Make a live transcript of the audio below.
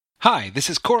Hi, this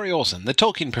is Corey Olson, the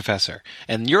Tolkien professor,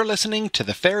 and you're listening to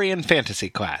the Fairy and Fantasy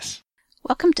class.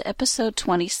 Welcome to episode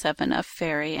 27 of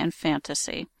Fairy and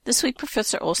Fantasy. This week,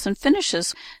 Professor Olson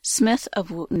finishes Smith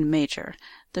of Wootton Major,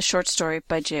 the short story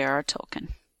by J.R.R. Tolkien.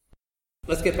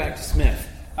 Let's get back to Smith.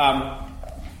 I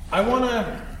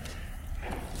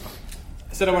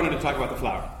said I wanted to talk about the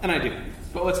flower, and I do.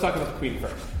 But let's talk about the queen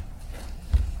first.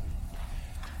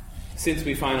 Since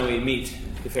we finally meet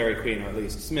the fairy queen, or at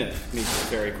least Smith meets the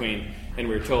fairy queen, and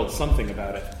we're told something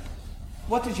about it,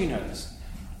 what did you notice?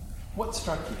 What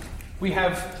struck you? We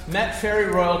have met fairy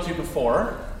royalty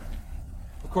before.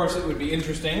 Of course, it would be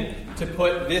interesting to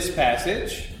put this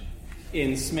passage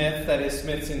in Smith, that is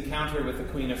Smith's encounter with the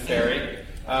Queen of Fairy,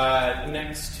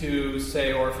 next to,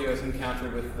 say, Orpheo's encounter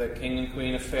with the King and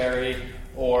Queen of Fairy,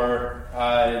 or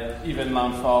even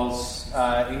Launfal's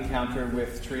encounter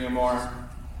with Triamore.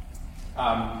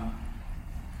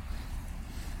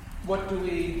 What do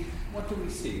we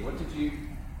see? What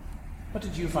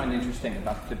did you find interesting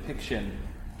about the depiction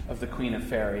of the Queen of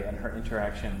Fairy and her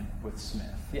interaction with Smith?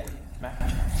 Yeah,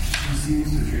 Matt? She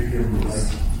seems to treat him like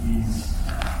he's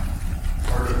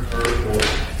part of her, or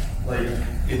like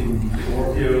in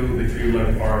Orfeo, they treat him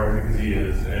like part because he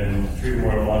is, and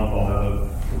Triamore and Launfal have a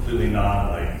completely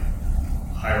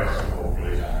hierarchical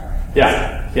relationship.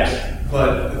 Yeah.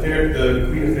 But the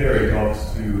Queen of Fairy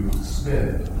talks to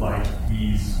Smith like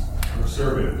he's her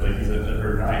servant, like he's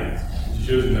her knight. She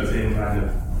shows him that same kind of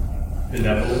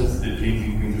benevolence that kings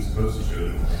and queens are supposed to show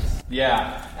them.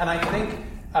 Yeah, and I think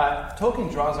Tolkien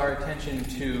draws our attention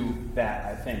to that,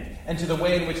 I think, and to the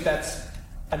way in which that's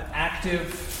an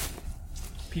active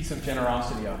piece of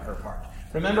generosity on her part.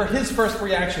 Remember his first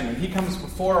reaction when he comes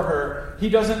before her, he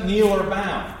doesn't kneel or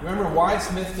bow. Remember why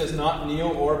Smith does not kneel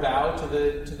or bow to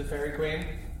the fairy queen?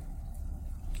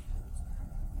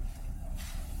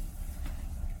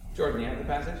 Jordan, you have the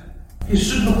passage? He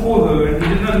stood before her, and he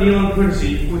did not kneel in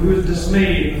courtesy, for he was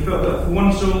dismayed, and felt that for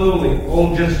one so lowly,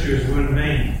 all gestures were in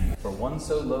vain. For one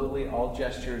so lowly, all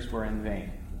gestures were in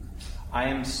vain. I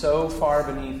am so far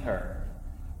beneath her.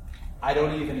 I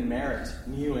don't even merit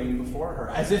kneeling before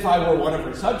her, as if I were one of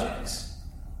her subjects,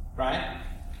 right?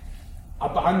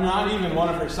 I'm not even one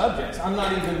of her subjects. I'm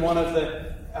not even one of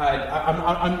the.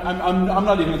 I'm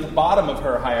not even at the bottom of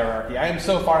her hierarchy. I am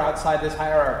so far outside this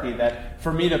hierarchy that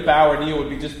for me to bow or kneel would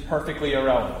be just perfectly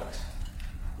irrelevant.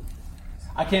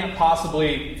 I can't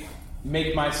possibly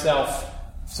make myself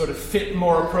sort of fit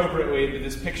more appropriately into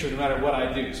this picture no matter what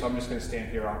I do, so I'm just going to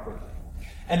stand here awkwardly.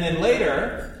 And then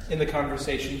later in the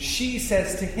conversation, she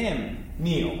says to him,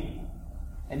 kneel.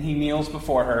 And he kneels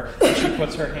before her, and she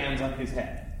puts her hands on his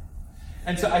head.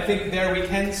 And so I think there we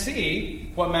can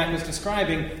see what Matt was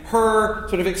describing, her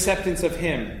sort of acceptance of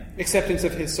him, acceptance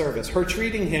of his service, her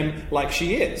treating him like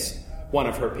she is one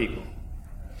of her people.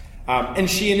 And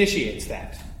she initiates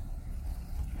that.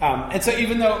 And so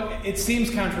even though it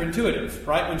seems counterintuitive,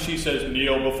 right, when she says,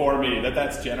 kneel before me,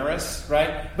 that's generous,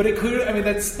 right? But it could,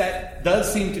 that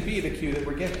does seem to be the cue that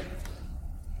we're given.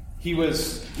 He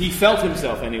felt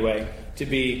himself, anyway, to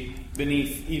be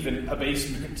beneath even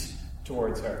abasement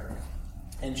towards her.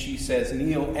 And she says,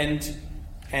 kneel,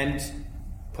 and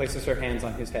places her hands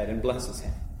on his head and blesses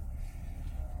him.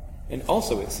 And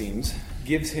also, it seems,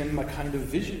 gives him a kind of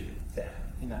vision there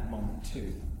in that moment,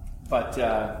 too. But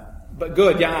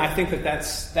good, yeah, I think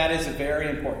that is a very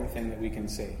important thing that we can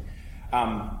see.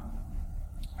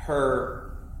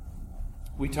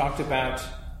 We talked about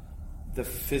the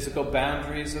physical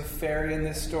boundaries of fairy in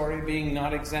this story being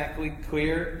not exactly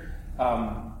clear,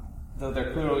 though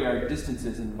there clearly are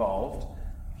distances involved.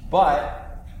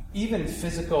 But even her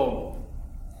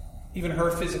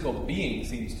physical being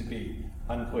seems to be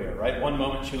unclear, right? One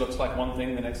moment she looks like one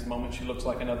thing, the next moment she looks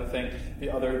like another thing.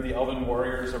 The elven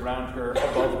warriors around her,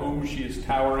 above whom she is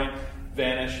towering,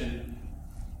 vanish, and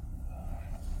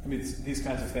these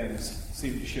kinds of things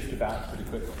seem to shift about pretty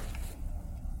quickly.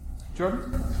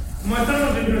 Jordan? I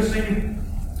thought it was interesting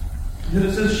that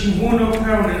it says she wore no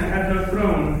crown and had no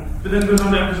throne, but then goes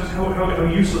on to emphasize how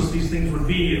useless these things would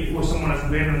be for someone as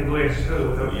random glazed. It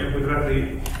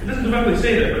doesn't directly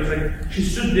say that, but it's like she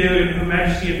stood there in her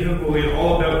majesty and her glory, and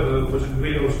all about her was a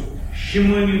great host,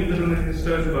 shimmering and glittering like the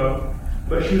stars above.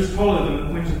 But she was taller than the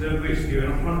points of their great spear,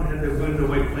 and on front of her head there glittered a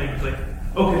white flame. It's like,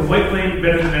 okay, the white flame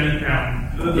better than any crown.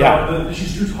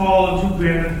 She's too tall and too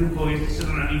grand and too glorious to sit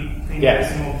on any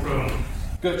small throne.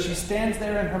 Good. She stands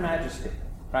there in her majesty,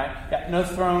 right? Yeah, no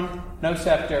throne, no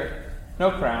scepter,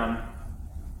 no crown.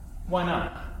 Why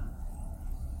not?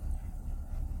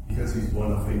 Because he's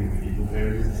one of the evil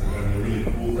fairies. It's like a really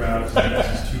cool crown.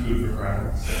 She's too good for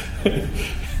crowns.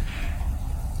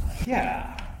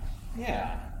 Yeah.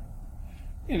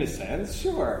 In a sense,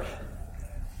 sure.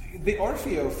 The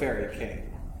Orfeo Fairy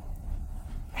King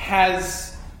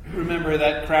has, remember,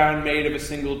 that crown made of a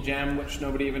single gem, which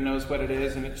nobody even knows what it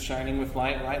is, and it's shining with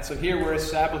light, right? So here we're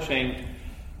establishing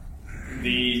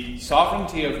the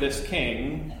sovereignty of this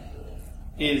king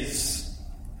is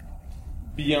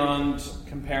beyond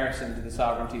comparison to the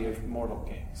sovereignty of mortal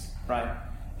kings, right?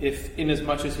 If,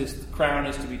 inasmuch as his crown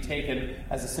is to be taken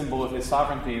as a symbol of his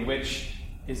sovereignty, which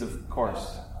is, of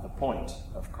course, the point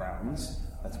of crowns,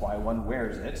 that's why one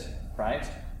wears it, right?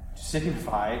 To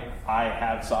signify, I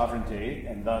have sovereignty,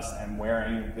 and thus am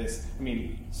wearing this. I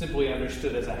mean, simply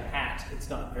understood as a hat,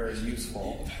 it's not very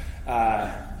useful.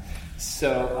 It's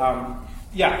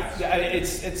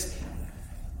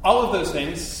all of those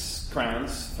things,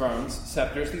 crowns, thrones,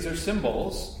 scepters, these are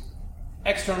symbols,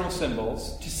 external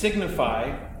symbols, to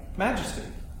signify majesty,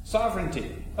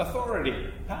 sovereignty,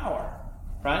 authority, power,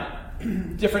 right?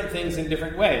 Different things in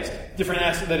different ways. Different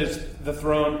aspects, that is, the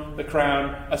throne, the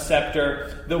crown, a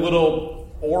scepter, the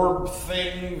little orb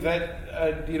thing that,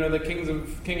 the kings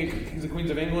and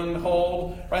queens of England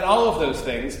hold, right? All of those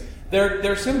things,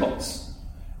 they're symbols,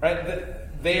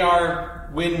 right? They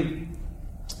are, when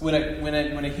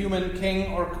a human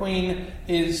king or queen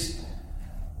is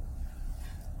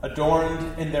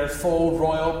adorned in their full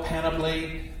royal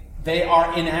panoply, they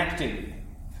are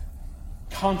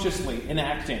consciously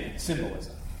enacting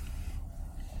symbolism.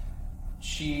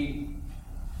 She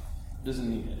doesn't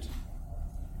need it.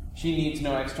 She needs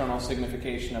no external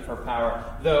signification of her power.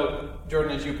 Though,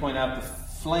 Jordan, as you point out, the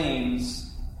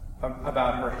flames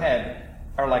about her head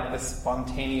are like the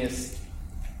spontaneous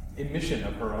emission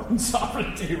of her own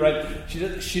sovereignty, right?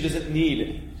 She doesn't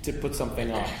need to put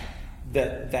something on.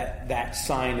 That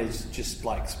sign is just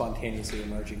like spontaneously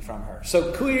emerging from her.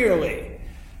 So clearly,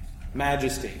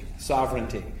 majesty,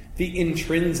 sovereignty, the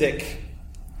intrinsic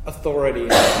authority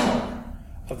and power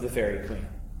of the Fairy Queen.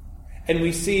 And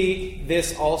we see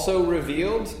this also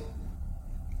revealed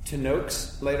to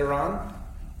Noakes later on,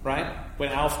 right? When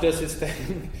Alf does his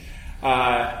thing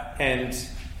and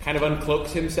kind of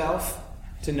uncloaks himself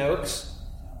to Noakes,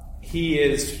 he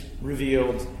is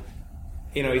revealed,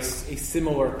 a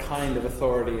similar kind of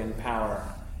authority and power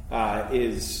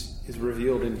is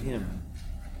revealed in him.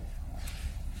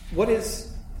 What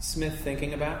is Smith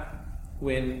thinking about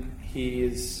when he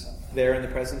is there in the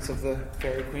presence of the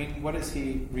Fairy Queen? What is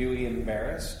he really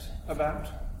embarrassed about?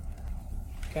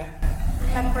 Okay.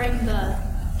 Remembering the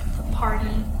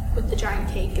party with the giant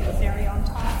cake and the fairy on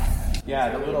top. Yeah,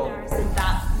 the little...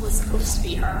 That was supposed to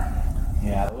be her.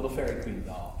 Yeah, the little Fairy Queen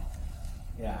doll.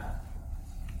 Yeah.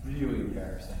 Really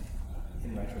embarrassing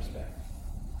in retrospect.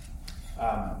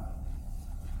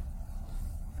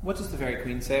 What does the Fairy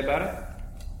Queen say about it?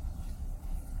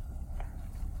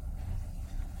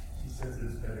 She says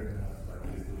it's better enough, like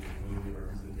his little movie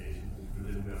representation,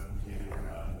 within enough you can't be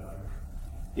forgotten about her.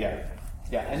 Yeah.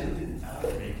 Yeah, and didn't Alf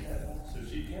make that? So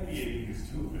she can't be anything who's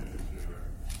too offensive to her.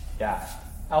 yeah,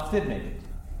 Alf did make it.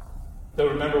 Though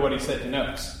remember what he said to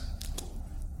Noakes.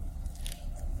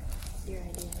 Your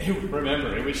idea.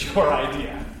 Remember, it was your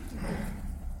idea.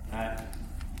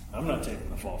 I'm not taking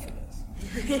the fall for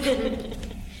this.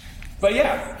 But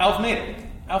yeah, Alf made it.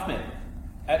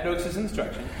 At Noakes'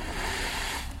 instruction.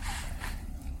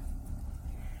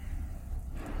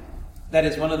 That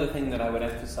is one of the things that I would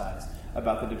emphasize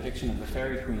about the depiction of the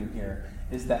Fairy Queen here,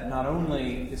 is that not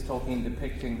only is Tolkien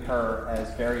depicting her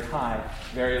as very high,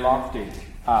 very lofty,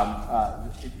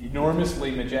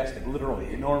 enormously majestic,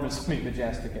 literally enormously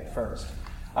majestic at first,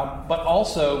 but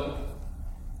also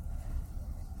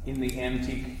in the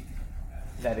antique,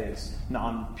 that is,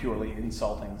 non-purely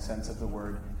insulting sense of the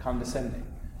word, condescending.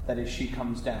 That is, she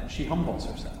comes down. She humbles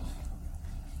herself.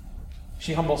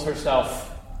 She humbles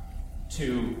herself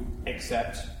to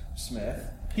accept Smith.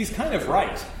 He's kind of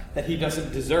right that he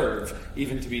doesn't deserve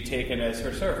even to be taken as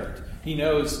her servant. He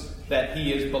knows that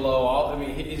he is below all.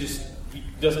 He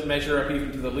doesn't measure up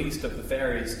even to the least of the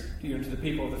fairies, to the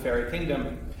people of the fairy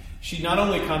kingdom. She not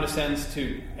only condescends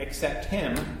to accept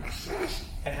him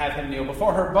and have him kneel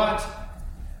before her, but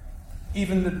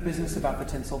even the business about the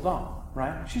tinsel doll,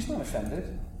 right? She's not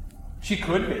offended. She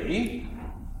could be.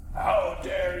 How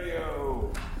dare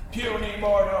you, puny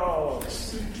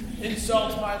mortals,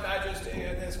 insult my majesty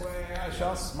in this way? I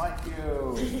shall smite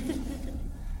you.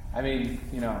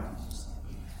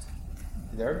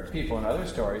 There are people in other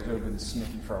stories who have been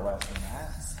smitten for less than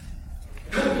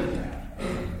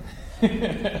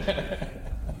that.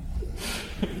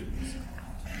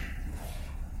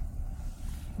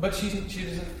 But she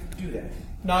doesn't do that.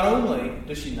 Not only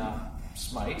does she not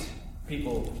smite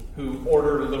people who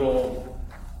order little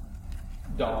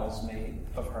dolls made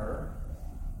of her,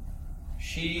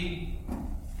 she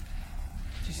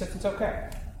says it's okay.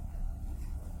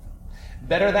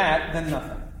 Better that than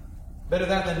nothing. Better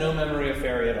that than no memory of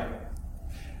fairy at all.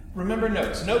 Remember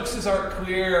Noakes. Noakes is our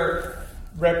clear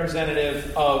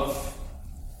representative of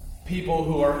people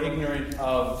who are ignorant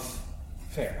of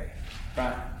fairy,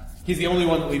 right? He's the only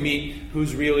one that we meet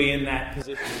who's really in that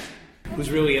position, who's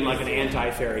really in like an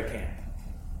anti-fairy camp.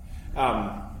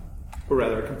 Or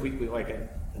rather, completely like an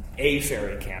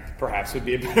a-fairy camp, perhaps would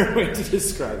be a better way to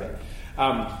describe it.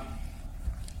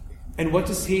 And what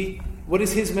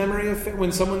is his memory of fairy?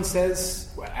 When someone says,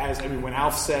 when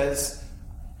Alf says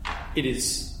it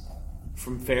is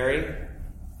from fairy,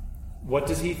 what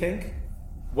does he think?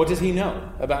 What does he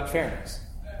know about fairies?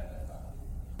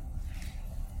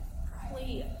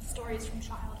 Probably stories from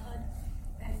childhood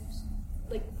and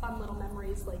like fun little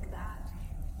memories like that.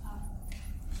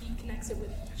 He connects it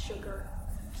with sugar.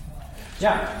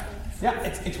 Yeah.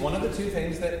 It's one of the two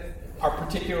things that are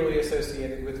particularly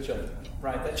associated with children,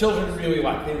 right? That children really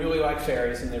like. They really like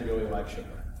fairies and they really like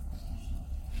sugar,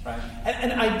 right?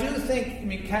 And I do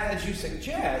think, Kat, as you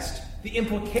suggest, the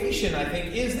implication, I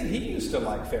think, is that he used to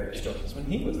like fairy stories when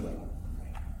he was little.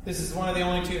 This is one of the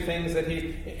only two things that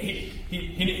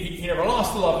he never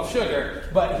lost the love of sugar,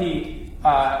 but he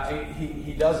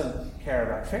doesn't care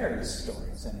about fairy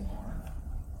stories anymore.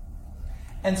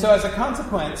 And so as a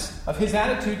consequence of his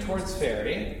attitude towards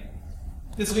fairy,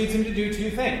 this leads him to do two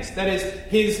things. That is,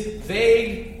 his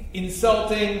vague,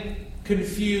 insulting,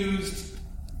 confused,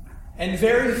 and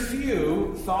very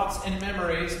few thoughts and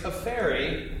memories of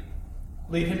fairy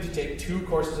lead him to take two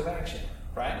courses of action,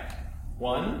 right?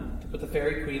 One, to put the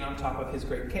fairy queen on top of his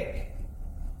great cake.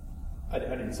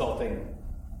 An insulting,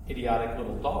 idiotic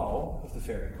little doll of the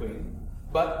fairy queen.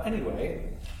 But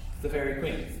anyway, the fairy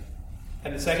queen.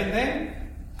 And the second thing?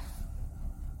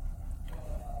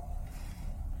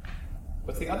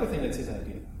 What's the other thing that's his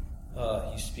idea?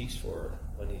 He speaks for her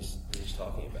when he's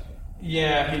talking about it.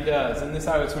 Yeah, he does. And this,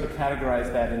 I would sort of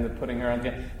categorize that into putting her on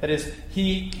the... That is,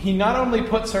 he not only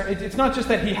puts her... It's not just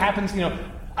that he happens,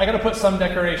 I got to put some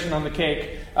decoration on the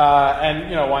cake,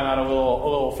 and, why not a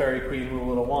little fairy queen with a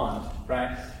little wand,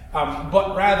 right?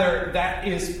 But rather, that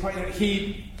is...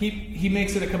 He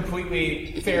makes it a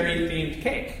completely fairy-themed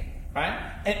cake, right?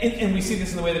 And we see this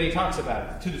in the way that he talks about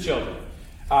it to the children.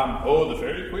 The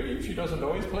fairy queen, she doesn't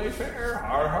always play fair,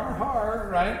 har, har, har,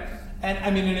 right?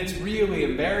 And it's really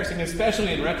embarrassing,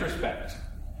 especially in retrospect.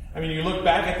 You look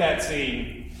back at that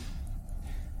scene,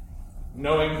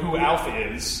 knowing who Alf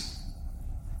is,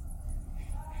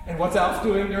 and what's Alf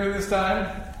doing during this time?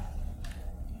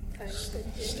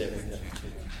 Staring at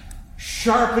you.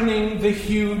 Sharpening the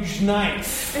huge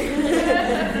knife.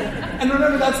 And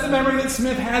remember, that's the memory that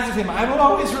Smith has of him. I will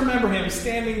always remember him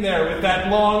standing there with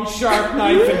that long, sharp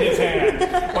knife in his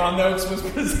hand while Noakes was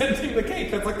presenting the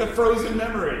cake. That's like the frozen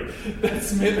memory that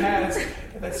Smith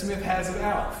has of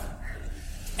Alf.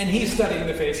 And he's studying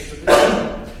the faces of the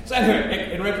children. So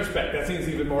anyway, in retrospect, that seems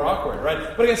even more awkward,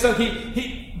 right? But again, so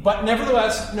but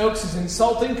nevertheless, Noakes'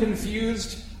 insulting,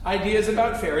 confused ideas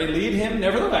about fairy lead him,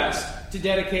 nevertheless, to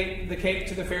dedicate the cake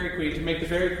to the fairy queen, to make the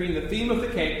fairy queen the theme of the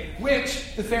cake,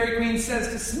 which the fairy queen says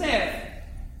to Smith,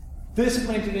 "This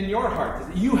planted in your heart,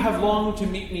 that you have longed to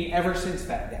meet me ever since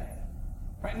that day."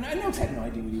 Right? And Noakes had no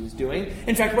idea what he was doing.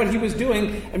 In fact, what he was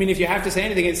doing, if you have to say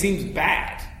anything, it seems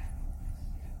bad.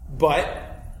 But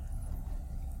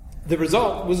the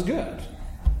result was good.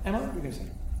 Emma, what were you going to say?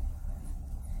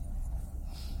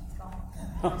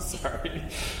 Oh, sorry.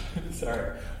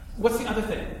 Sorry. What's the other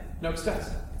thing Noakes does?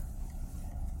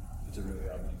 It's a really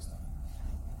obvious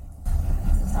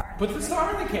thing. Put the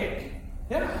star in the cake.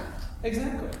 Yeah,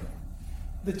 exactly.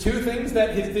 The two things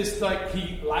that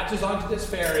he latches onto this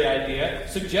fairy idea,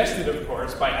 suggested, of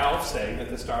course, by Alf saying that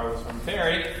the star was from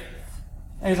fairy.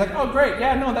 And he's like, "Oh, great!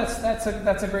 Yeah, no, that's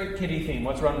a great kiddie theme.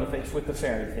 What's wrong with the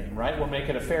fairy theme, right? We'll make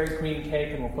it a fairy queen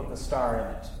cake, and we'll put the star in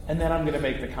it. And then I'm going to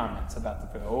make the comments about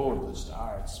the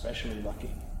star. It's especially lucky,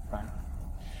 right?"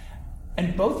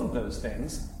 And both of those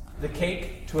things, the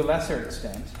cake to a lesser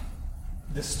extent,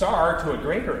 the star to a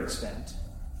greater extent,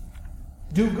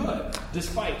 do good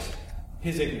despite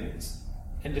his ignorance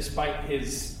and despite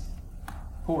his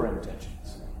poor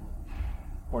intentions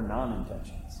or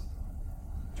non-intentions.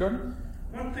 Jordan?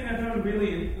 One thing I found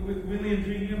really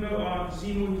intriguing about the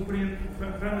scene where he's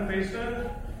putting found the face stone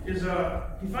is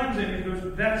he finds it and he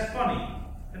goes, "That's funny."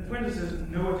 And Fuentes says,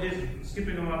 "No, it isn't."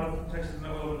 Skipping a lot of text in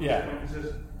the he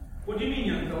says, "What do you mean,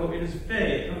 young fellow? It is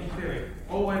fey, not fairy.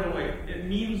 Oh, by the way, it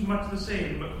means much the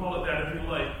same, but call it that if you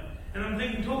like." And I'm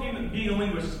thinking, Tolkien, being a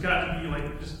linguist, has got to be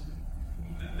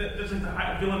that's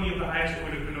like the villainy of the highest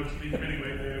order for Noakes to be committing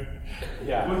right there.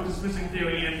 Yeah. Both dismissing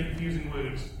theory and confusing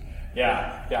words.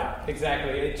 Yeah,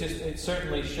 exactly. It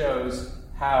certainly shows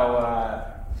how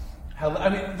I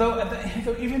mean, though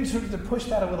even sort of to push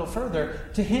that a little further,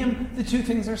 to him the two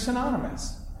things are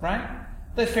synonymous, right?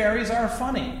 The fairies are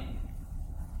funny.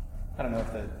 I don't know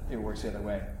if it works the other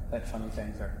way. That funny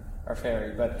things are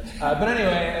fairy, but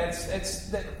anyway,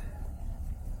 it's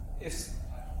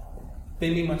they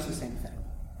mean much the same thing,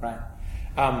 right?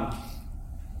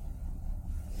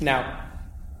 Now,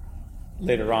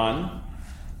 later on,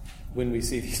 when we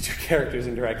see these two characters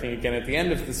interacting again at the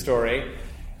end of the story,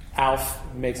 Alf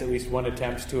makes at least one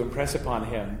attempt to impress upon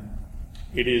him,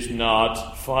 it is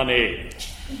not funny.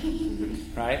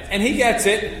 Right? And he gets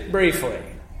it briefly.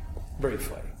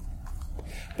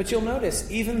 But you'll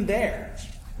notice, even there,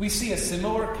 we see a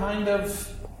similar kind of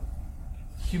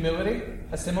humility,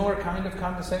 a similar kind of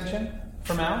condescension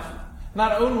from Alf.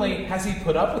 Not only has he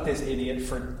put up with this idiot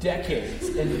for decades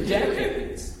and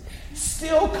decades,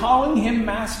 still calling him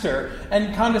master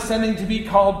and condescending to be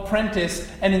called prentice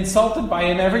and insulted by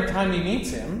him every time he meets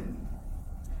him,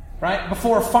 right?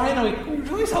 Before finally, you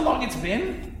realize how long it's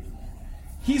been?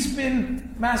 He's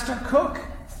been master cook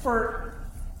for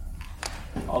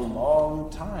a long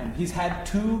time. He's had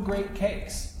 2 great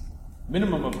cakes,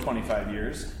 minimum of 25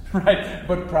 years, right?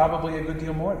 But probably a good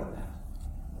deal more than that.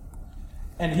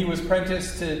 And he was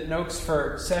apprenticed to Noakes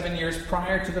for 7 years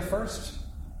prior to the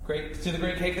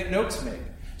great cake that Noakes made.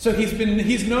 So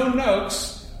he's known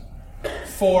Noakes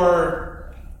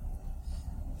for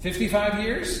 55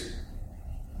 years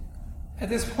at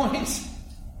this point.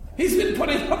 He's been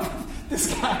putting up with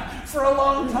this guy for a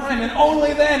long time, and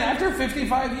only then, after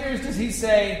 55 years, does he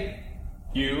say,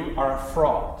 "You are a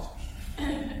fraud."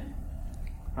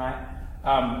 Right?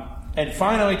 And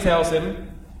finally tells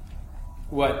him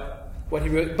what he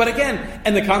really... But again,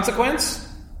 and the consequence?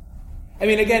 I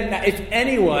mean, again, if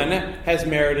anyone has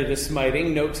merited a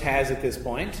smiting, Noakes has at this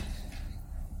point.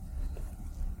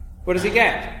 What does he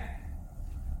get?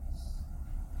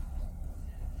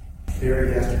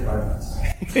 Very gastric violence.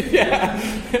 Yeah.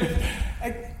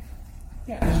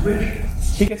 His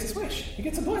wish. He gets his wish. He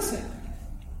gets a blessing.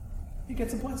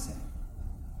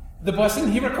 The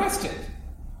blessing he requested.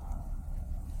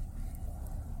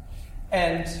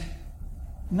 And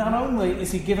not only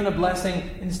is he given a blessing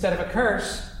instead of a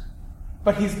curse,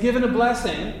 but he's given a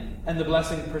blessing, and the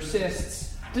blessing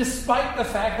persists, despite the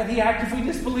fact that he actively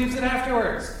disbelieves it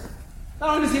afterwards.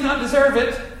 Not only does he not deserve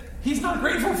it, he's not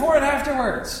grateful for it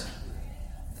afterwards,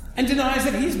 and denies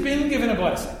that he's been given a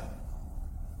blessing.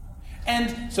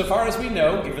 And so far as we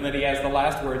know, given that he has the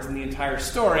last words in the entire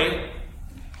story,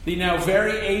 the now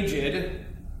very aged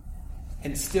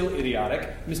and still idiotic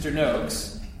Mr.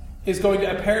 Noakes is going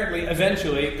to apparently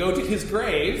eventually go to his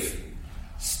grave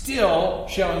still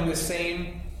showing the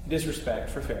same disrespect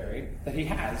for fairy that he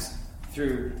has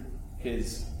through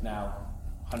his now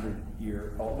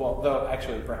 100-year-old... Well, though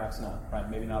actually perhaps not, right?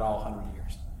 Maybe not all 100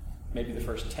 years. Maybe the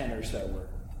first 10 or so were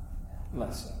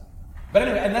less so. But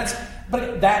anyway,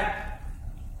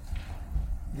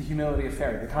 the humility of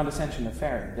fairy, the condescension of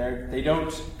fairy, they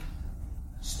don't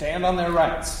stand on their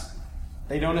rights.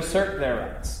 They don't assert their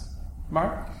rights.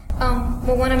 Mark?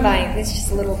 Well, one I'm buying, there's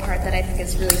just a little part that I think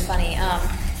is really funny.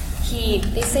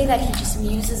 They say that he just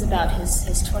muses about his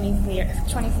 24-year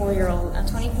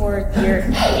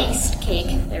yeast cake.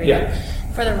 There we go.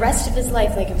 For the rest of his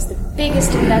life, like it was the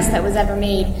biggest and best that was ever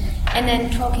made. And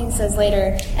then Tolkien says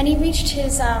later, and he reached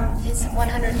his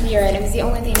 100th year, and it was the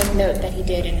only thing of note that he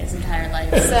did in his entire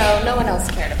life. So no one else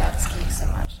cared about his cake so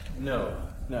much. No,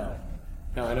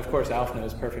 and of course Alf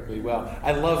knows perfectly well.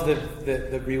 I love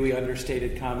the really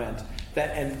understated comment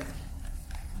that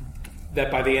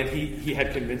by the end he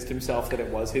had convinced himself that it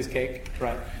was his cake,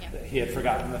 right? Yeah. He had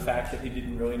forgotten the fact that he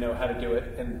didn't really know how to do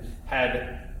it, and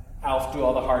had Alf do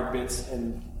all the hard bits,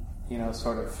 and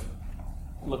sort of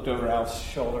looked over Alf's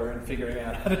shoulder and figuring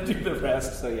out how to do the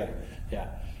rest. So yeah.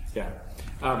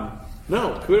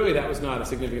 No, clearly that was not a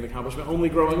significant accomplishment. Only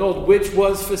growing old, which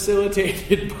was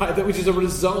facilitated which is a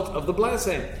result of the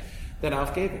blessing that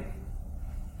Alf gave him.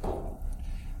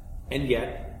 And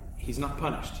yet, he's not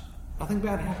punished. Nothing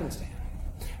bad happens to him.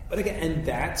 But again, and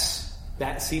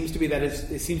it seems to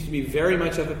be very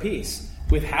much of a piece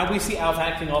with how we see Alf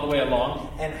acting all the way along,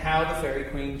 and how the Fairy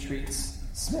Queen treats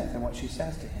Smith and what she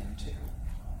says to him too.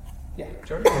 Yeah,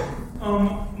 Jordan?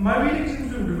 My reading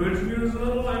seems to have diverged views a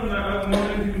little, and I'm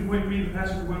wondering if you can point me to the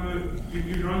passage where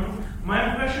you're drawing from. My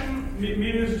impression, maybe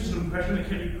it's just an impression that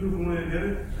can't be proven one way or the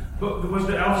other, But was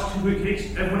the Elf's 2 big cakes?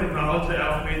 Everyone acknowledged that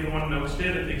Elf made the one Noakes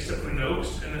did, except for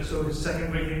Noakes, and so his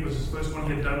second big cake was his first one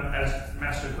he had done as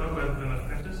master cook rather than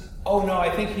apprentice. Oh no,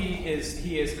 I think he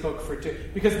is cook for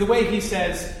 2, because the way he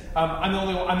says, I'm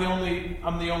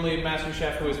the only master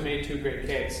chef who has made 2 great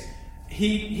cakes.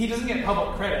 He doesn't get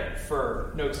public credit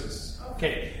for Noakes'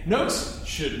 cake. Noakes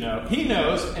should know. He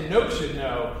knows, and Noakes should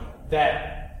know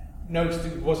that Noakes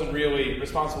wasn't really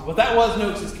responsible, but that was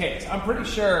Noakes' case. I'm pretty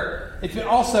sure. It's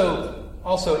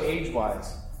also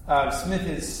age-wise. Smith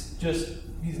is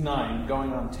he's 9,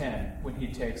 going on 10 when he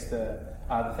takes the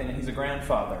thing, and he's a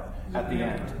grandfather at the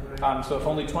end. So if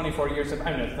only 24 years of,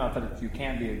 I mean, it's not that you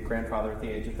can be a grandfather at the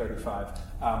age of 35,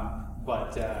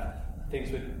 but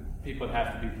people would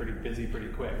have to be pretty busy pretty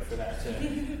quick for that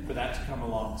to come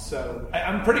along. So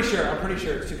I'm pretty sure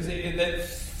it's because that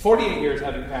 48 years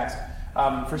having passed.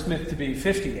 For Smith to be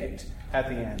 58 at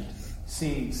the end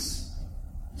seems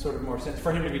sort of more sense.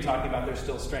 For him to be talking about there's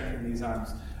still strength in these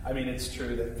arms. I mean, it's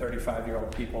true that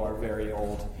 35-year-old people are very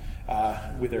old,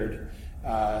 withered,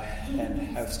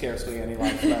 and have scarcely any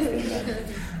life left in them.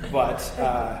 But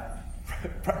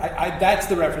that's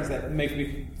the reference that makes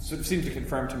me sort of seems to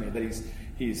confirm to me that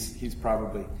he's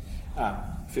probably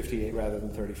 58 rather than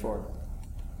 34.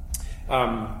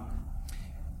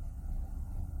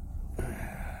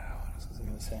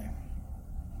 Say.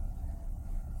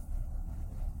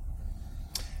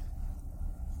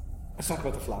 Let's talk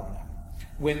about the flower now.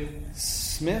 When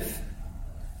Smith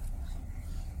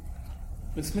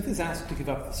is asked to give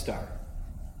up the star,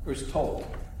 or is told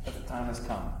that the time has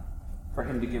come for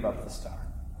him to give up the star,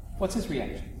 what's his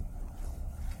reaction?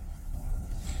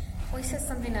 Well, he says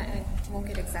something that I won't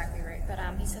get exactly right, but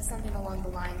he says something along the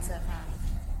lines of,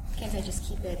 can't I just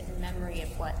keep it in memory of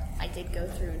what I did go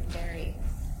through in Fairy?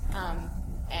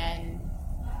 And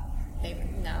they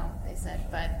said,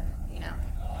 but,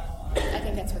 I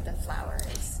think that's what the flower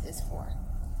is for.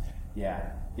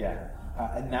 Yeah.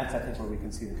 And that's, I think, where we can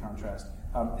see the contrast.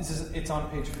 It's on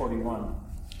page 41.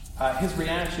 His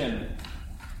reaction,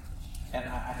 and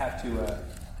I have to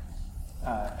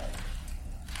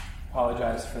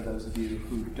apologize for those of you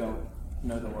who don't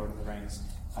know the Lord of the Rings.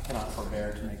 I cannot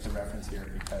forbear to make the reference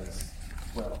here because,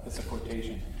 well, it's a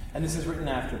quotation. And this is written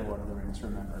after the Lord of the Rings,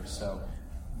 remember, so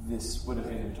this would have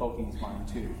been in Tolkien's mind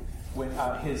too. When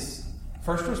his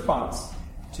first response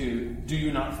to, do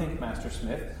you not think, Master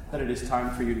Smith, that it is time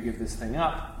for you to give this thing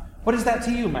up? What is that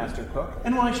to you, Master Cook?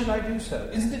 And why should I do so?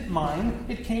 Isn't it mine?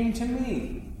 It came to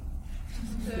me.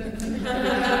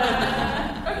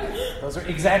 Those are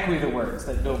exactly the words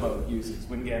that Bilbo uses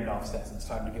when Gandalf says it's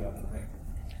time to give up the ring.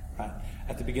 Right?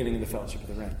 At the beginning of the Fellowship of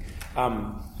the Ring.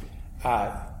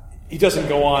 He doesn't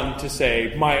go on to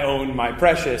say, my own, my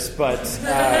precious, but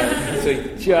so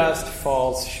he just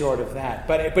falls short of that.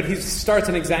 But he starts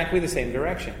in exactly the same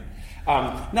direction.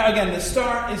 Now, again, the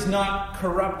star is not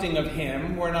corrupting of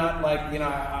him. We're not like,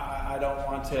 I don't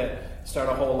want to start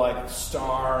a whole,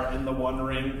 star and the one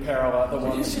ring parallel, the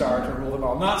one star to rule them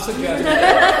all. Not suggesting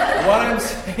that. What I'm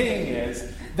saying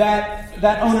is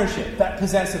that ownership, that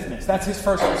possessiveness, that's his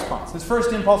first response. His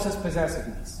first impulse is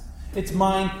possessiveness. It's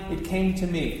mine, it came to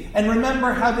me. And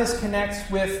remember how this connects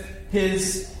with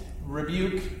his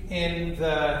rebuke in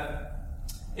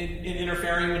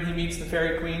Interfairy when he meets the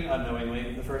Fairy Queen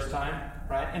unknowingly the first time,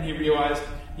 right? And he realized,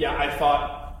 I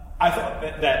thought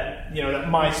that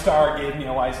my star gave me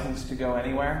a license to go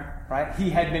anywhere, right? He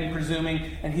had been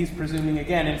presuming, and he's presuming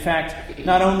again. In fact,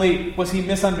 not only was he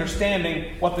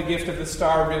misunderstanding what the gift of the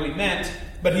star really meant,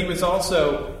 but he was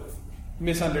also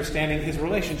misunderstanding his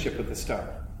relationship with the star.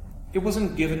 It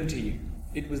wasn't given to you.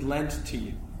 It was lent to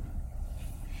you.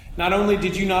 Not only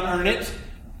did you not earn it,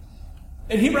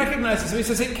 and he recognizes it. He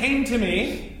says, it came to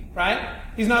me, right?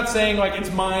 He's not saying,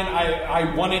 it's mine,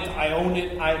 I won it, I own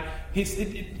it,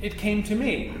 it came to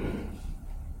me.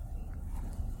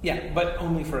 Yeah, but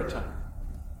only for a time.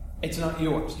 It's not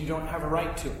yours. You don't have a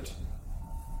right to it.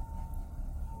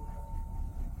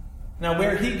 Now,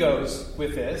 where he goes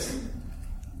with this,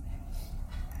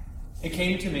 it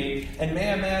came to me, and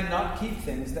may a man not keep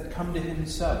things that come to him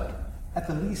so, at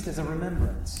the least as a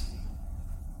remembrance.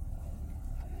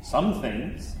 Some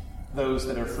things, those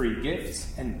that are free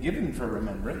gifts and given for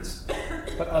remembrance,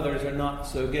 but others are not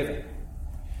so given.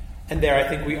 And there I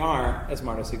think we are, as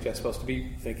Marta suggests, supposed to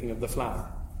be thinking of the flower.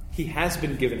 He has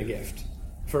been given a gift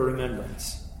for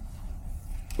remembrance,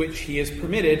 which he is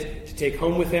permitted to take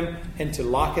home with him and to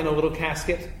lock in a little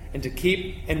casket and to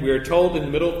keep, and we are told in the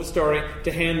middle of the story,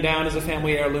 to hand down as a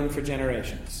family heirloom for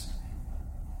generations.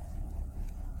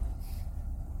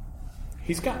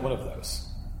 He's got one of those.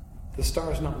 The star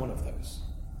is not one of those.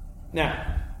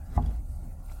 Now,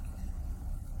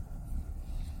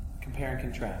 compare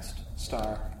and contrast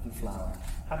star and flower.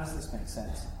 How does this make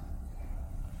sense?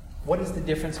 What is the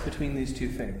difference between these two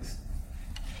things?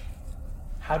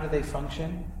 How do they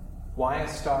function? Why a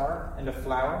star and a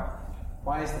flower?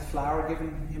 Why is the flower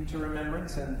given him to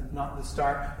remembrance and not the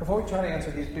star? Before we try to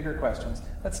answer these bigger questions,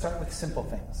 let's start with simple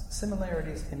things.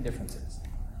 Similarities and differences.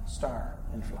 Star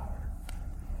and flower.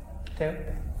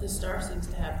 Taylor? The star seems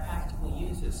to have practical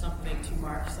uses, something to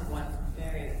mark someone from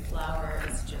fairy. The flower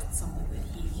is just something that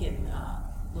he can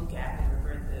look at and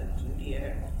remember the beauty of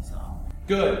everything he saw.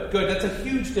 Good. That's a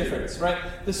huge difference, right?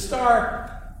 The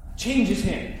star changes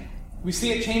him. We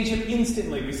see it change him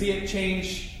instantly. We see it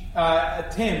change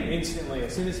Tim instantly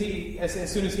as soon as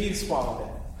he's swallowed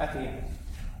it at the end,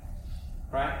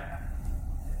 right?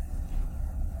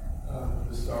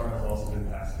 The star has also been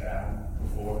passed down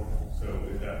before, so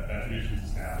if that tradition is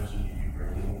established, and you can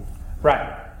bring it.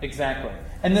 Right, exactly.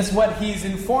 And this is what he's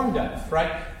informed of,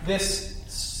 right? This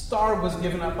star was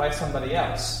given up by somebody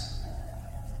else.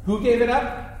 Who gave it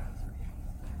up?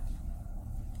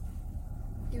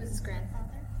 It was his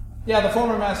grandfather. Yeah, the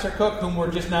former master cook, whom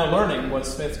we're just now learning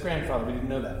was Smith's grandfather. We didn't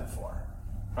know that before,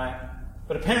 right?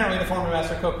 But apparently the former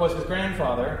master cook was his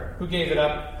grandfather who gave it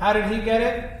up. How did he get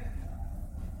it?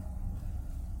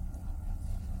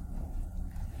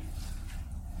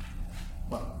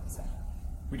 Well,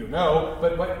 we don't know,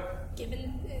 but what?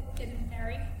 Given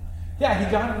fairy. Yeah,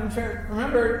 he got it in fairy.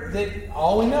 Remember that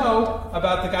all we know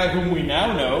about the guy whom we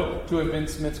now know to have been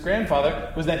Smith's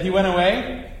grandfather was that he went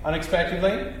away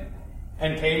unexpectedly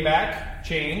and came back,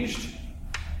 changed,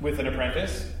 with an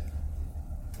apprentice,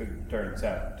 who turns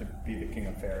out to be the king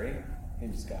of fairy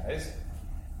in disguise.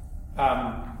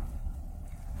 And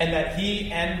that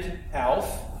he and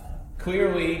Alf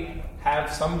clearly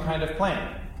have some kind of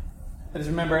plan. That is,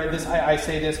 remember, this. I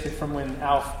say this from when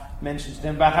Alf mentions to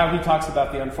him about how he talks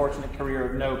about the unfortunate career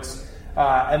of Noakes,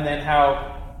 and then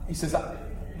how he says,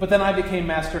 but then I became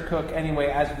master cook anyway,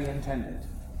 as we intended.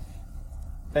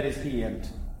 That is, he and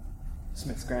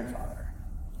Smith's grandfather.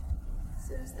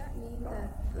 So does that mean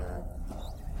that the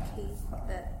cake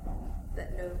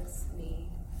that Noakes made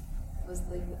was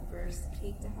like the first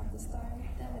cake to have the star in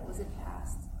it then? It wasn't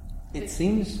passed? It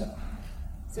seems so.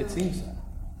 It seems so.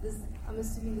 I'm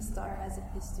assuming the star has a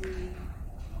history,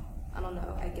 I don't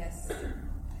know, I guess,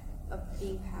 of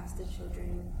being passed to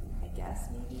children, I guess,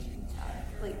 maybe,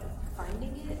 like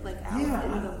finding it, like out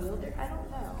in the wilderness. I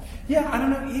don't know. Yeah, I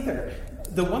don't know either.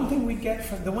 The one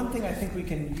thing I think we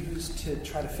can use to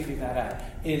try to figure that out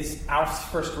is Alf's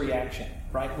first reaction,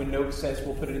 right? When Noakes says,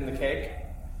 we'll put it in the cake.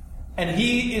 And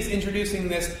he is introducing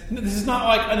this. This is not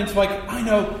like, and it's like, I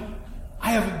know,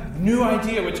 I have a new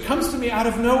idea which comes to me out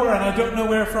of nowhere and I don't know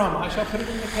where from. I shall put it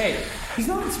in the cake. He's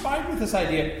not inspired with this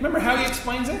idea. Remember how he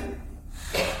explains it?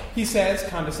 He says,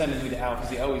 condescendingly to Alf, as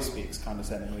he always speaks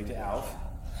condescendingly to Alf,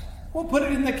 we'll put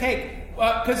it in the cake.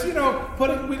 Because,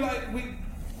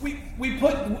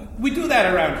 we do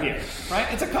that around here, right?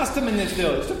 It's a custom in this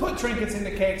village to put trinkets in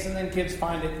the cakes and then kids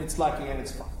find it and it's lucky and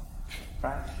it's fun,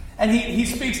 right? And he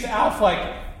speaks to Alf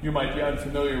like, you might be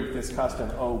unfamiliar with this custom,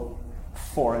 oh,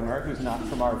 foreigner who's not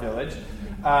from our village.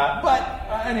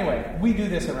 Anyway, we do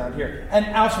this around here. And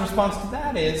Alf's response to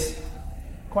that is,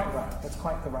 quite right. That's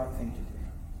quite the right thing to do.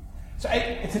 So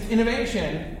it's an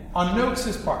innovation on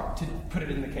Noakes' part to put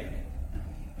it in the cake.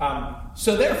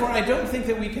 So therefore, I don't think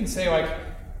that we can say, like,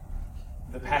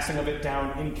 the passing of it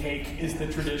down in cake is the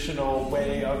traditional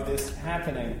way of this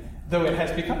happening, though it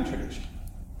has become tradition,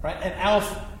 right? And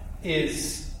Alf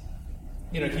is,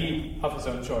 he, of his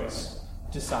own choice,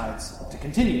 decides to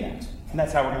continue that. And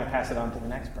that's how we're going to pass it on to the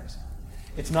next person.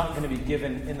 It's not going to be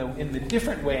given in the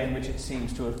different way in which it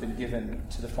seems to have been given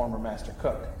to the former master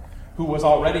cook, who was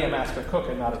already a master cook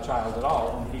and not a child at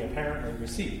all, and he apparently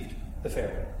received the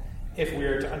fairy. If we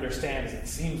are to understand, as it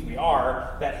seems we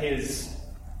are, that his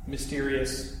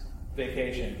mysterious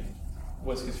vacation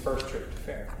was his first trip to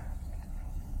fairy,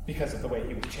 because of the way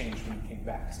he was changed when he came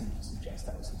back, seems to suggest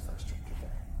that was his first trip to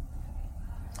fairy.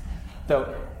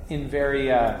 Though, in very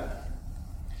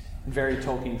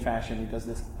Tolkien fashion, he does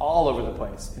this all over the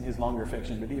place in his longer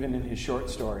fiction, but even in his short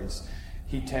stories,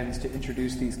 he tends to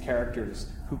introduce these characters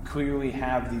who clearly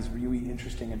have these really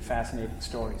interesting and fascinating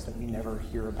stories that we never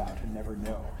hear about and never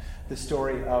know. The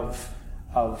story of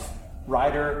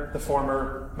Ryder, the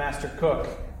former master cook,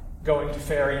 going to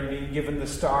fairy and being given the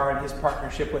star and his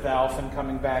partnership with Alf and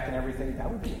coming back and everything. That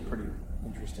would be a pretty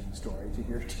interesting story to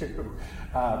hear too,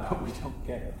 but we don't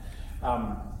get it.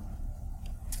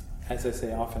 As I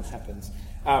say, often happens.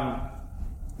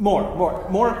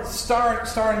 More star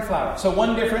and flower. So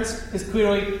one difference is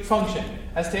clearly function.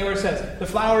 As Taylor says, the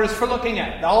flower is for looking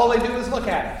at. All they do is look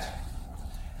at it.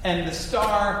 And the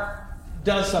star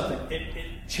does something.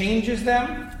 It changes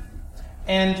them,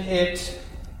 and it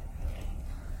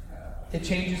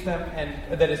changes them,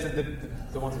 and that is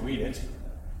the ones who eat it,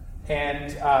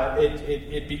 and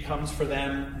it becomes for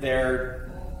them their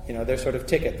sort of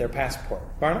ticket, their passport.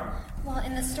 Barna? Well,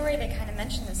 in the story they kind of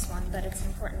mention this one, but it's an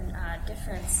important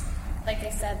difference. Like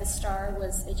they said, the star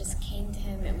it just came to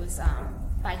him. It was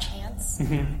by chance,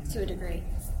 to a degree.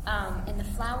 And the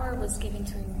flower was given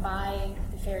to him by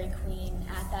the fairy queen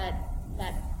at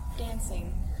that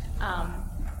dancing,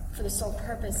 for the sole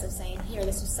purpose of saying, here,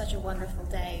 this was such a wonderful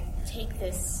day. Take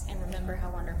this and remember how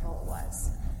wonderful it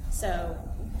was. So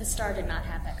the star did not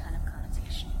have that kind of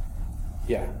connotation.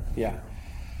 Yeah.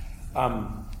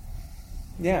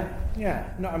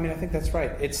 No, I mean, I think that's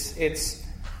right. It's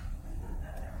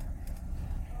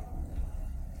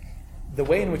the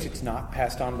way in which it's not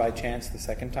passed on by chance the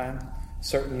second time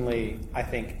certainly, I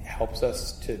think, helps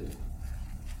us to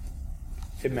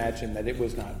imagine that it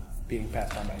was not being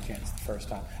passed on by chance the first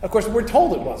time. Of course, we're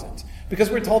told it wasn't, because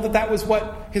we're told that was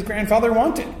what his grandfather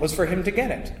wanted, was for him to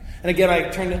get it. And again,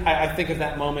 I think of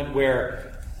that moment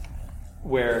where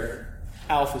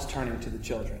Alf is turning to the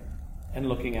children and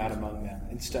looking out among them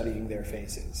and studying their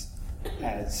faces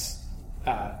as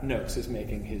Noakes is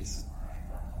making his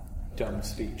dumb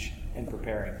speech and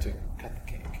preparing to cut the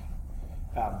cake.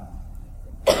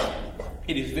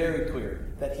 It is very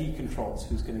clear that he controls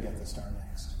who's going to get the star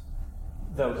next,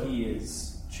 though he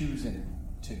is choosing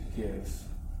to give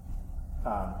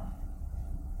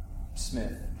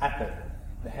Smith, at the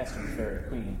behest of the fairy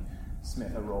queen,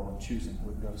 Smith a role in choosing who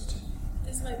it goes to.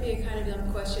 This might be a kind of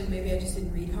dumb question, maybe I just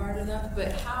didn't read hard enough,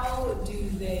 but how do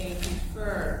they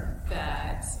confirm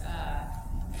that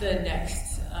the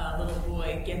next little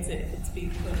boy gets it if it's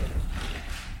being put in?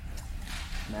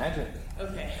 Magic.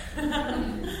 Okay.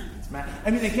 It's magic.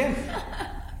 I mean, again,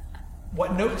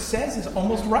 what Noakes says is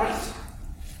almost right.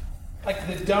 Like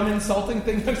the dumb, insulting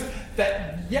thing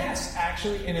that, yes,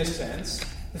 actually, in a sense,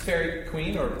 the fairy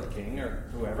queen or the king or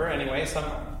whoever, anyway, some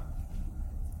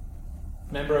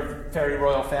member of fairy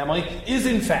royal family is,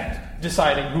 in fact,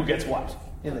 deciding who gets what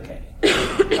in the cake.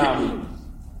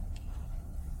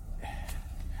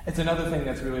 It's another thing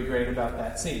that's really great about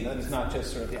that scene. That is not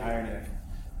just sort of the irony of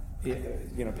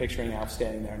picturing Alf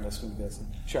standing there and listening to this and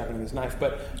sharpening his knife,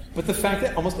 but the fact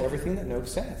that almost everything that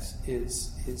Noakes says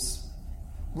is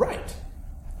right.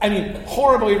 I mean,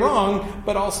 horribly wrong,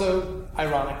 but also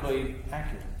ironically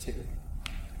accurate too.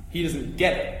 He doesn't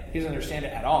get it. He doesn't understand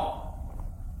it at all.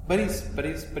 But he's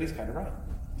kind of right.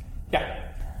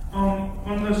 Yeah.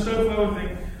 On the soap flower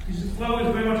thing, flower is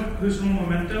very much a personal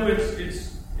memento. Its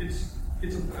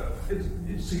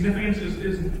significance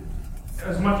is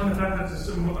as much in the fact that it's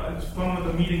from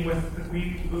the meeting with the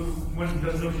queen, when he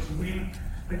doesn't know she's the queen.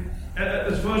 Like,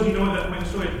 as far as you know at that point in the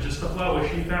story, it's just a flower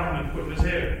she found and put in his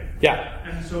hair. Yeah.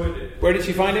 And so where did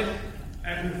she find it?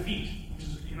 At her feet. Which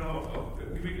is,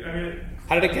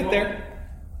 how did it get there?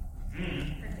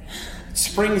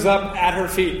 Springs up at her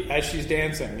feet as she's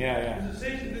dancing. Yeah. Does it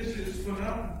say this is for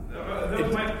now? That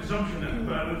was my presumption,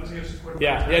 but I don't think it's quite.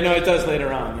 Yeah. No, it does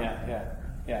later on. Yeah.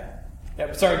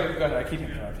 Sorry, go ahead. I keep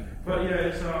interrupting. But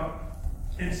yeah,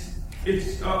 she's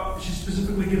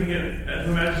specifically giving it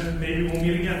Her Majesty, maybe we'll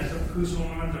meet again. It's a personal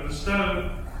memento. The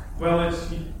star, well, it's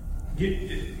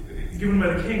given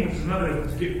by the king, which is another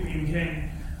Queen King.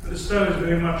 But the star is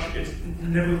very much, it's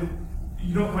never,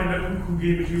 you don't find out who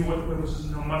gave it to you, what purposes,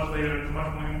 until much later. It's a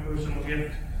much more impersonal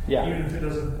gift. Yeah. Even if it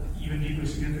has an even deeper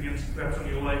significance, perhaps in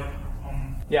your life.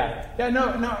 No,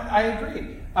 I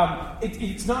agree.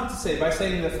 It's not to say, by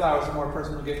saying the flower is a more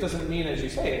personal gift, doesn't mean, as you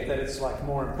say, that it's like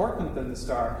more important than the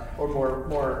star or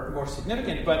more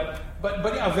significant. But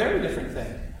yeah, a very different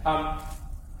thing.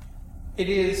 It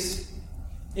is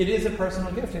a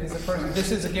personal gift.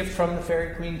 This is a gift from the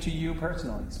fairy queen to you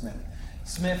personally, Smith.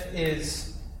 Smith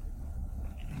is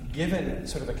given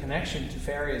sort of a connection to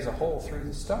fairy as a whole through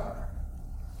the star.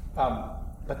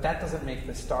 But that doesn't make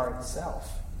the star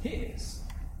itself his,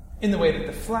 in the way that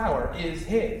the flower is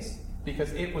his,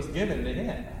 because it was given to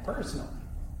him personally.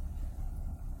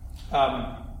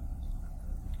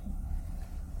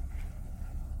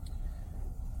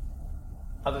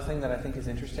 Other thing that I think is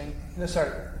interesting. No,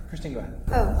 sorry, Christine, go ahead.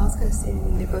 Oh, I was going to say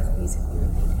they're both musically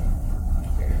related.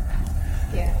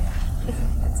 Yeah.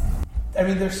 I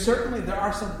mean, there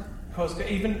are some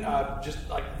even just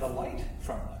like the light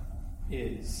from them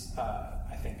is,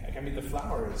 I think, the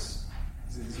flower is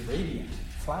a radiant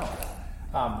flower.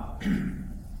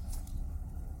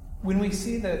 When we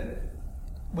see that,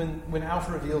 when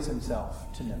Alf reveals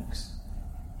himself to Noakes,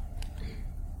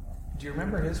 do you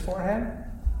remember his forehead?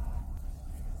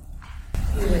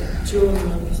 Jewel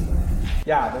on his forehead.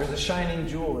 Yeah, there's a shining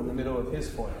jewel in the middle of his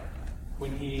forehead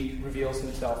when he reveals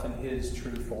himself in his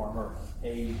true form, or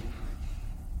a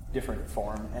different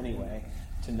form anyway,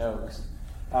 to Noakes,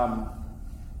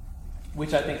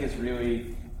 which I think is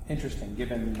really interesting,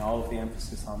 given all of the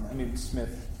emphasis on,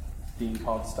 Smith being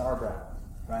called Starbrow,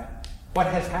 right? What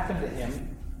has happened to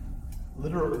him,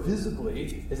 literally,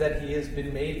 visibly, is that he has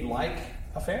been made like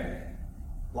a fairy,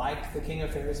 like the king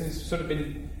of fairies. He's sort of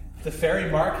been, the fairy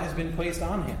mark has been placed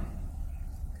on him.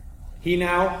 He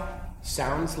now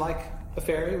sounds like a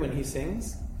fairy when he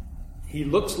sings. He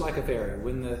looks like a fairy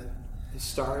when the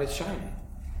star is shining.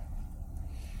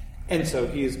 And so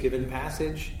he is given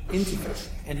passage into it,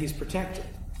 and he's protected,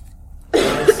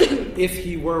 as if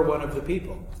he were one of the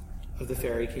people of the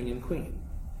fairy king and queen.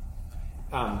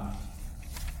 I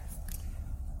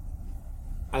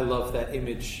love that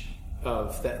image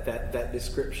of that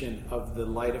description of the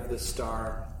light of the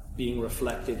star being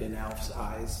reflected in Alf's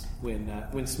eyes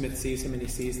when Smith sees him, and he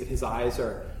sees that his eyes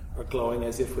are glowing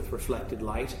as if with reflected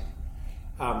light.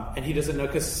 And he doesn't know,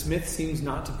 because Smith seems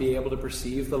not to be able to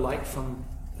perceive the light from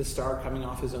the star coming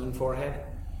off his own forehead.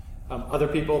 Other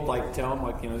people tell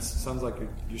him, this sounds like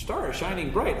your star is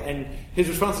shining bright. And his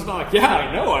response is not yeah,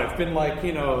 I know, I've been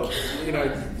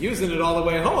using it all the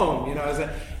way home.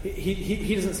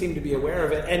 He doesn't seem to be aware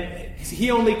of it. And he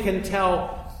only can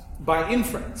tell by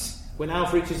inference. When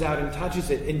Alf reaches out and touches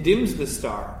it and dims the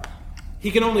star, he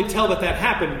can only tell that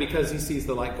happened because he sees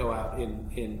the light go out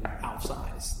in Alf's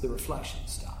eyes, the reflection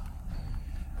stop.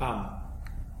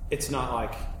 It's not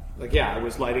like, I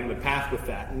was lighting the path with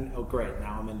that, and oh great,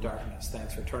 now I'm in darkness.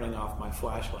 Thanks for turning off my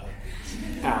flashlight,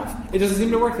 Alf. It doesn't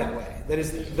seem to work that way. That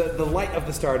is, the light of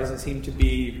the star doesn't seem to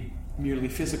be merely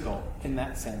physical in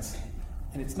that sense.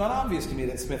 And it's not obvious to me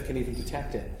that Smith can even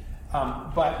detect it.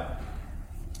 But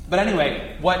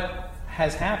anyway, what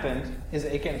has happened is,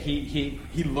 again, he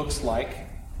looks like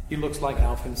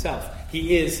Alf himself.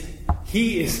 He is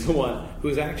the one who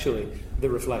is actually the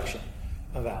reflection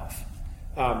of Alf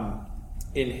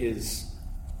in his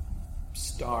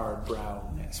star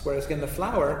browness. Whereas again, the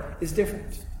flower is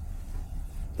different.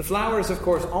 The flower is, of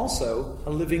course, also a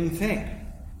living thing.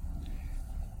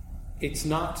 It's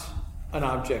not an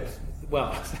object.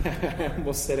 Well, I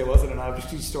almost said it wasn't an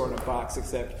object you store in a box,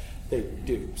 except they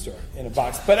do store it in a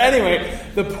box. But anyway,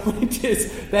 the point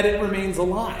is that it remains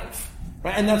alive,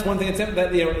 right? And that's one thing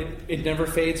that it never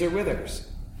fades or withers.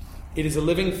 It is a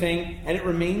living thing, and it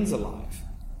remains alive.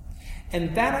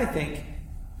 And that, I think,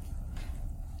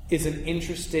 is an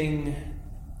interesting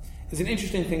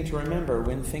thing to remember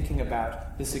when thinking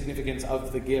about the significance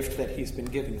of the gift that he's been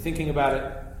given. Thinking about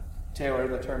it, Taylor,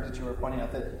 the terms that you were pointing out,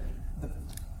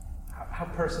 how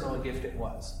personal a gift it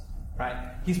was. Right?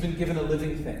 He's been given a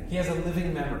living thing. He has a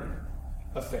living memory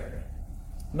of fairy.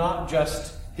 Not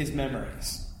just his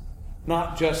memories.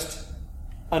 Not just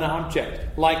an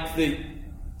object like the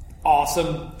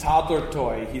awesome toddler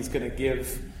toy he's going to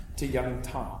give to young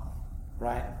Tom.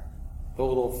 Right? The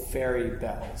little fairy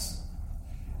bells.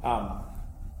 It's a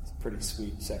pretty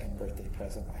sweet second birthday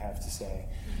present, I have to say.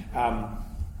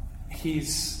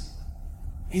 He's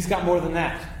got more than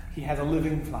that. He has a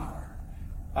living flower.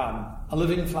 A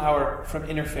living flower from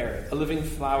Inner Fairy, a living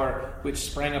flower which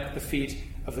sprang up at the feet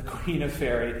of the Queen of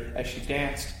Fairy as she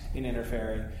danced in Inner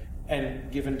Fairy,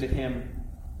 and given to him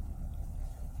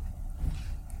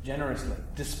generously,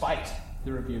 despite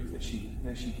the rebuke that she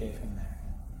gave him there.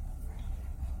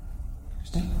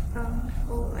 Christine?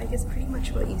 Well, I guess pretty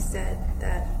much what you said,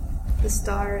 that the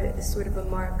star is sort of a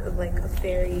mark of a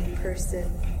fairy person,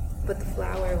 but the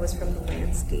flower was from the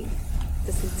landscape.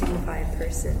 Doesn't signify a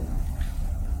person.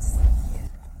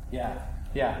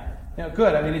 Yeah. No,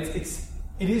 good.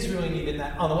 It is really neat in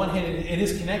that, on the one hand, it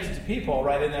is connected to people,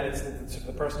 right? In that it's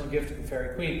the personal gift of the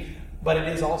fairy queen, but it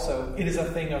is a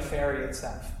thing of fairy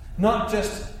itself, not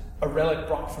just a relic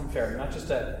brought from fairy, not just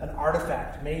an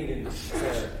artifact made in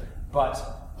fairy, but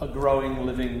a growing,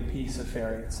 living piece of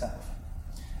fairy itself.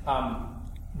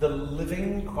 The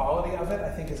living quality of it,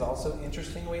 I think, is also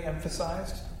interestingly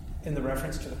emphasized in the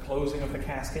reference to the closing of the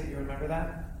casket. You remember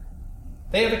that?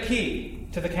 They have a key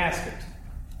to the casket.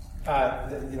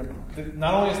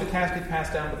 Not only is the casket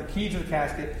passed down, but the key to the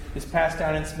casket is passed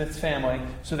down in Smith's family,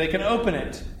 so they can open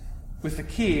it with the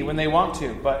key when they want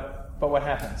to. But what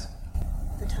happens?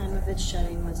 The time of its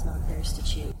shutting was not theirs to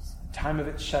choose. The time of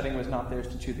its shutting was not theirs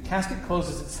to choose. The casket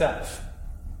closes itself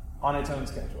on its own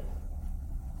schedule.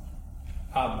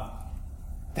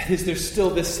 That is, there's still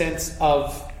this sense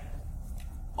of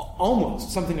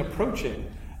almost something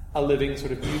approaching a living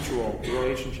sort of mutual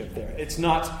relationship there. It's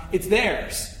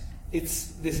theirs.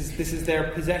 This is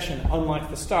their possession, unlike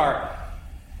the star.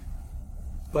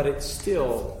 But it's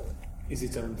still is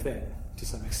its own thing to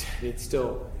some extent. It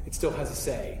still has a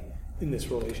say in this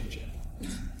relationship,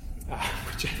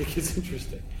 which I think is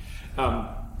interesting.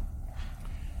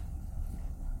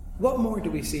 What more do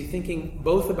we see, thinking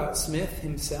both about Smith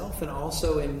himself and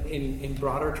also in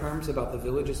broader terms about the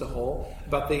village as a whole,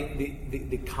 about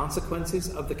the consequences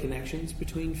of the connections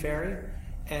between Fairy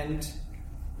and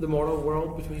the mortal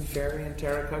world, between Fairy and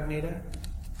Terra Cognita?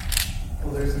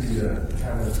 Well, there's the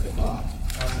kind of astronaut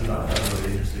that was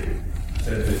really interesting.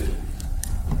 Said that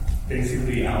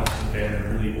basically Alf had a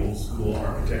really old school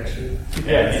architecture.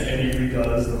 Yes. And he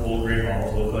redoes the whole Great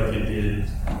Hall to look like it did.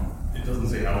 It doesn't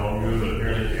say how long ago, but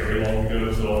apparently very long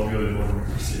ago, so long ago they weren't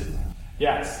reverse it.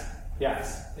 Yes,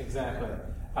 exactly.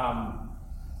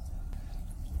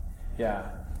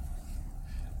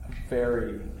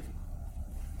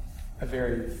 A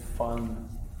very fun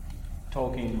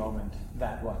Tolkien moment,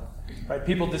 that one. Right?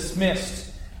 People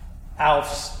dismissed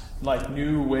Alf's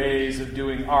new ways of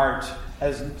doing art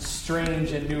as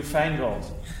strange and newfangled.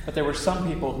 But there were some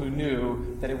people who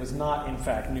knew that it was not, in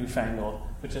fact, newfangled,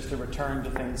 but just a return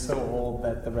to things so old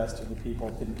that the rest of the people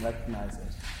didn't recognize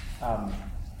it. I'm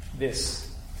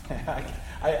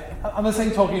not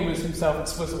saying Tolkien was himself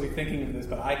explicitly thinking of this,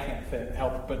 but I can't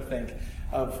help but think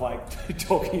of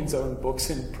Tolkien's own books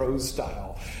in prose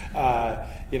style.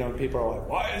 People are like,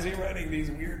 why is he writing these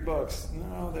weird books?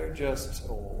 No, they're just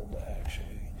old,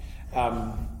 actually.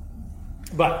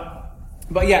 But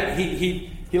yeah,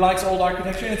 he likes old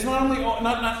architecture, and it's not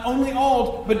only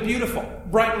old, but beautiful,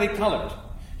 brightly colored.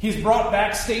 He's brought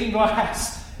back stained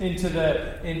glass into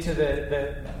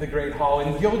the Great Hall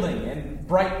in gilding and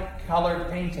bright colored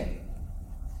painting.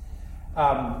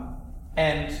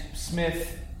 And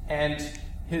Smith and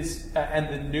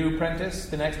the new apprentice,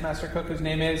 the next master cook, whose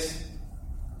name is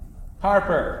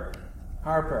Harper.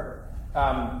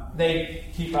 They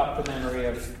keep up the memory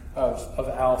of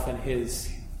Alf and his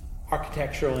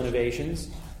architectural innovations.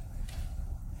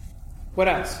 What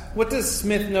else? What does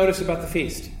Smith notice about the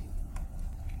feast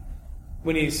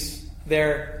when he's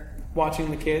there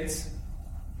watching the kids?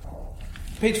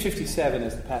 Page 57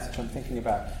 is the passage I'm thinking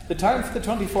about. The time for the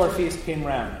 24 feast came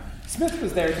round. Smith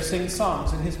was there to sing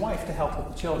songs and his wife to help with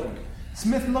the children.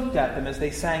 Smith looked at them as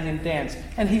they sang and danced,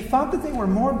 and he thought that they were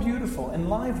more beautiful and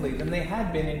lively than they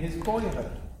had been in his boyhood.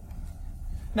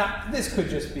 Now, this could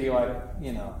just be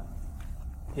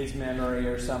his memory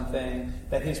or something,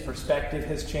 that his perspective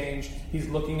has changed. He's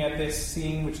looking at this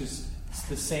scene, which is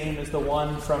the same as the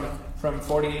one from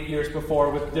 48 years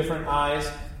before with different eyes.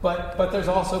 But there's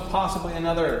also possibly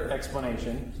another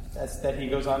explanation that he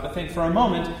goes on to think. For a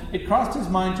moment, it crossed his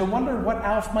mind to wonder what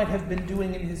Alf might have been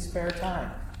doing in his spare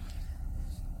time.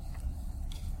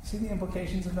 See the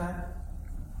implications of that?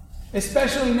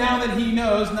 Especially now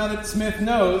that Smith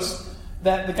knows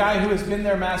that the guy who has been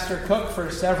their master cook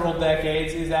for several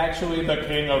decades is actually the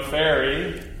King of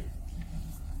Fairy.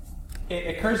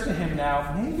 It occurs to him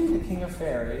now, maybe the King of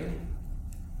Fairy,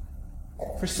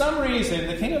 for some reason,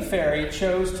 the King of Fairy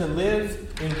chose to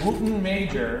live in Wootton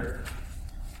Major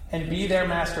and be their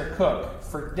master cook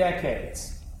for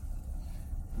decades.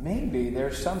 Maybe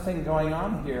there's something going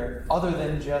on here other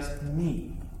than just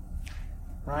me.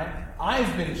 Right?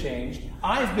 I've been changed.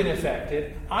 I've been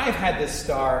affected. I've had this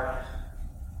star.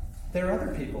 There are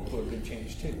other people who have been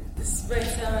changed too. This might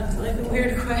sound like a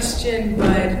weird question, but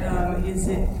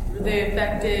were they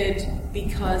affected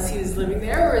because he was living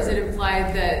there, or is it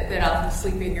implied that Alf was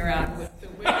sleeping around with the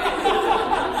women?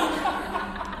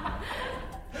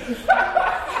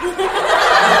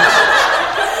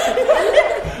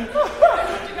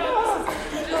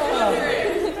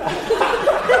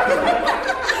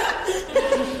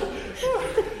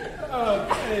 Oh,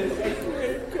 that is a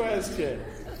great question.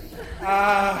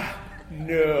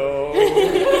 No.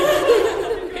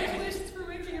 Congratulations for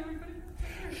making everybody.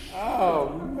 Oh,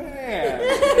 man.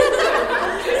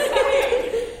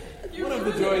 One of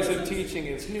the joys of teaching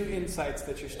is new insights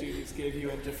that your students give you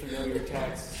into familiar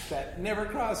texts that never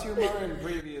crossed your mind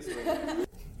previously.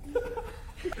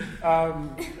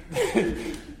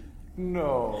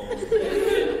 No.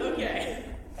 Okay.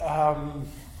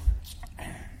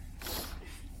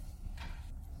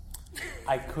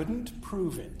 I couldn't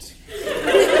prove it.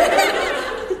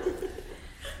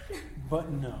 But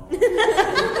no.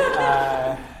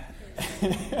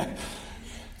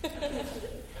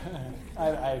 I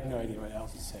have no idea what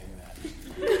else to say to that.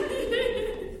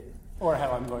 Or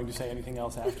how I'm going to say anything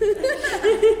else after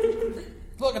that.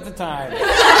 Look at the time.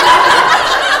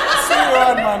 See you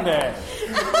on Monday.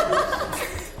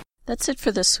 That's it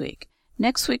for this week.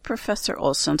 Next week, Professor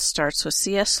Olson starts with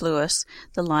C.S. Lewis,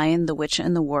 The Lion, the Witch,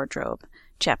 and the Wardrobe,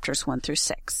 chapters 1 through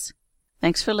 6.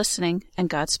 Thanks for listening, and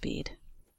Godspeed.